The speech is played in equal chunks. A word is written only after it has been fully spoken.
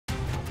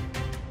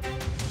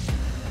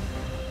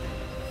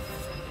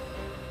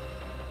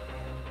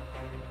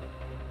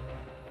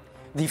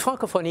The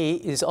Francophonie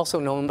is also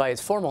known by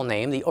its formal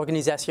name, the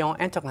Organisation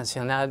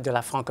internationale de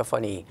la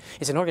Francophonie.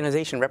 It's an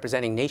organization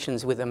representing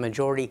nations with a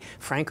majority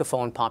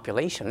Francophone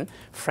population,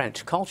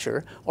 French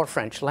culture, or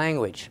French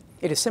language.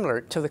 It is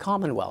similar to the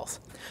Commonwealth.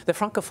 The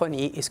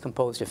Francophonie is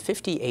composed of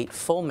 58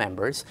 full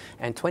members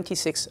and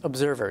 26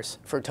 observers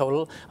for a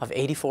total of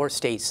 84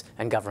 states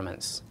and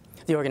governments.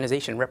 The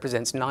organization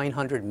represents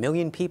 900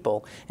 million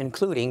people,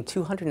 including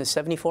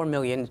 274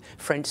 million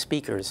French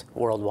speakers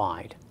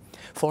worldwide.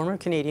 Former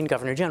Canadian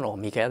Governor-General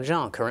Michael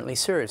Jean currently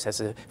serves as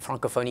the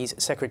Francophonie's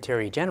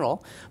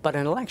Secretary-General, but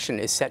an election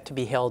is set to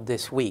be held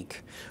this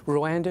week.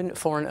 Rwandan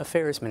Foreign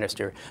Affairs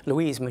Minister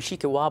Louise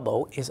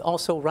Mushikiwabo is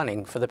also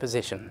running for the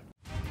position.